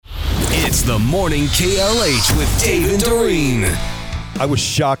It's the Morning KLH with Dave and Doreen. I was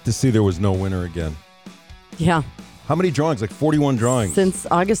shocked to see there was no winner again. Yeah. How many drawings? Like 41 drawings. Since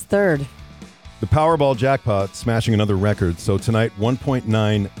August 3rd. The Powerball jackpot smashing another record. So tonight,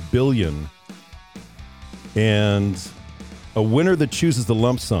 $1.9 billion. And a winner that chooses the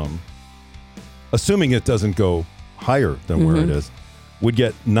lump sum, assuming it doesn't go higher than where it is, would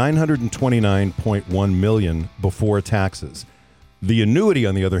get $929.1 million before taxes. The annuity,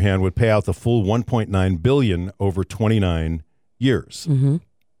 on the other hand, would pay out the full $1.9 billion over 29 years.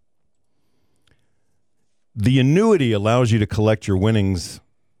 The annuity allows you to collect your winnings,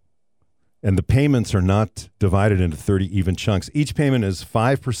 and the payments are not divided into 30 even chunks. Each payment is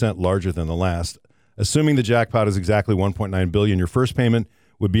 5% larger than the last. Assuming the jackpot is exactly $1.9 billion, your first payment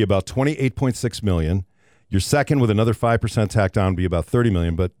would be about $28.6 million. Your second, with another 5% tacked on, would be about $30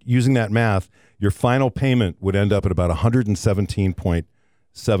 million. But using that math, your final payment would end up at about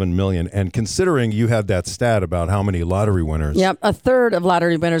 $117.7 million. And considering you had that stat about how many lottery winners. Yep, a third of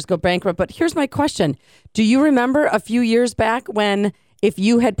lottery winners go bankrupt. But here's my question. Do you remember a few years back when if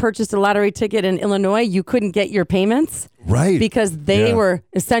you had purchased a lottery ticket in Illinois, you couldn't get your payments? Right. Because they were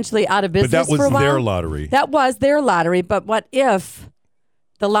essentially out of business for a while. But that was their lottery. That was their lottery. But what if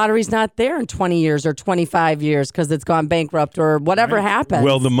the lottery's not there in 20 years or 25 years because it's gone bankrupt or whatever happens?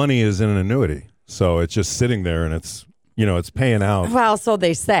 Well, the money is in an annuity. So it's just sitting there and it's paying out. Well, so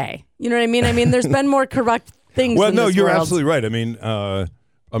they say. You know what I mean? I mean, there's been more corrupt things Well, in no, this you're world. absolutely right. I mean,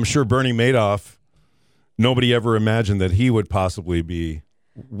 I'm sure Bernie Madoff, nobody ever imagined that he would possibly be,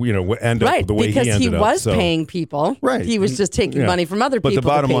 end up the way he ended up. Right, because he was paying people. Right. He was just taking money from other people. But the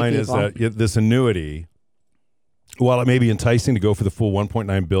bottom to pay line people. is that this annuity, while it may be enticing to go for the full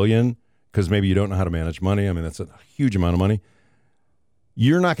 $1.9 billion, because maybe you don't know how to manage money, I mean, that's a huge amount of money,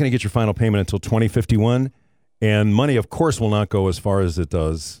 you're not going to get your final payment until 2051, and money, of course, will not go as far as it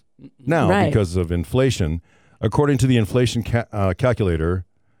does now because of inflation. According to the inflation calculator,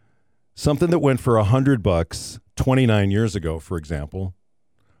 something that went for $100 29 years ago, for example,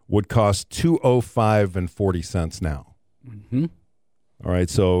 would cost $2.05 now. All right,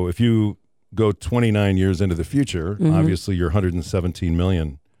 so if you go 29 years into the future, obviously you're $117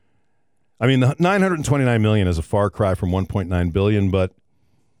 million. I mean, the $929 million is a far cry from $1.9 billion, but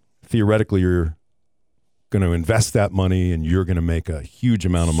theoretically you're going to invest that money and you're going to make a huge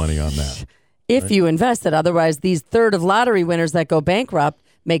amount of money on that. If you invest it. Otherwise, these third of lottery winners that go bankrupt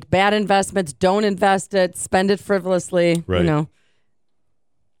make bad investments, don't invest it, spend it frivolously. Right.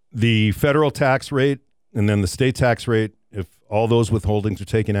 The federal tax rate and then the state tax rate, if all those withholdings are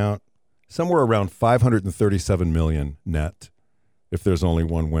taken out, somewhere around $537 million net if there's only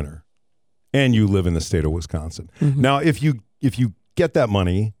one winner. And you live in the state of Wisconsin. Now, if you get that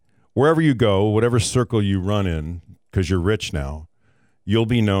money, wherever you go, whatever circle you run in, because you're rich now, you'll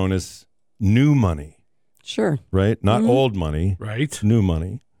be known as new money. Sure. Right? Not old money. Right. New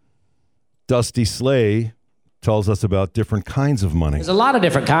money. Dusty Slay tells us about different kinds of money. There's a lot of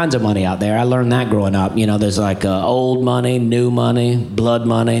different kinds of money out there. I learned that growing up. There's like old money, new money, blood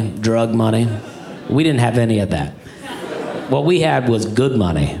money, drug money. We didn't have any of that. What we had was good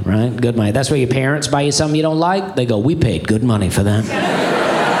money, right? Good money. That's where your parents buy you something you don't like. They go, we paid good money for that.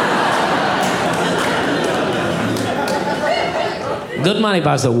 Good money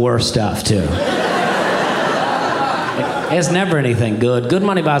buys the worst stuff, too. It's never anything good. Good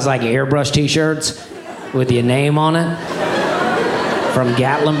money buys like airbrush t-shirts with your name on it from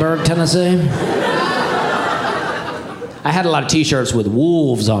Gatlinburg, Tennessee. I had a lot of t-shirts with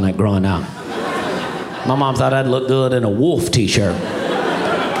wolves on it growing up. My mom thought I'd look good in a wolf t-shirt.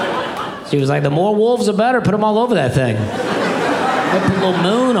 She was like, the more wolves, the better. Put them all over that thing. Put a little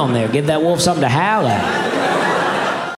moon on there. Give that wolf something to howl at.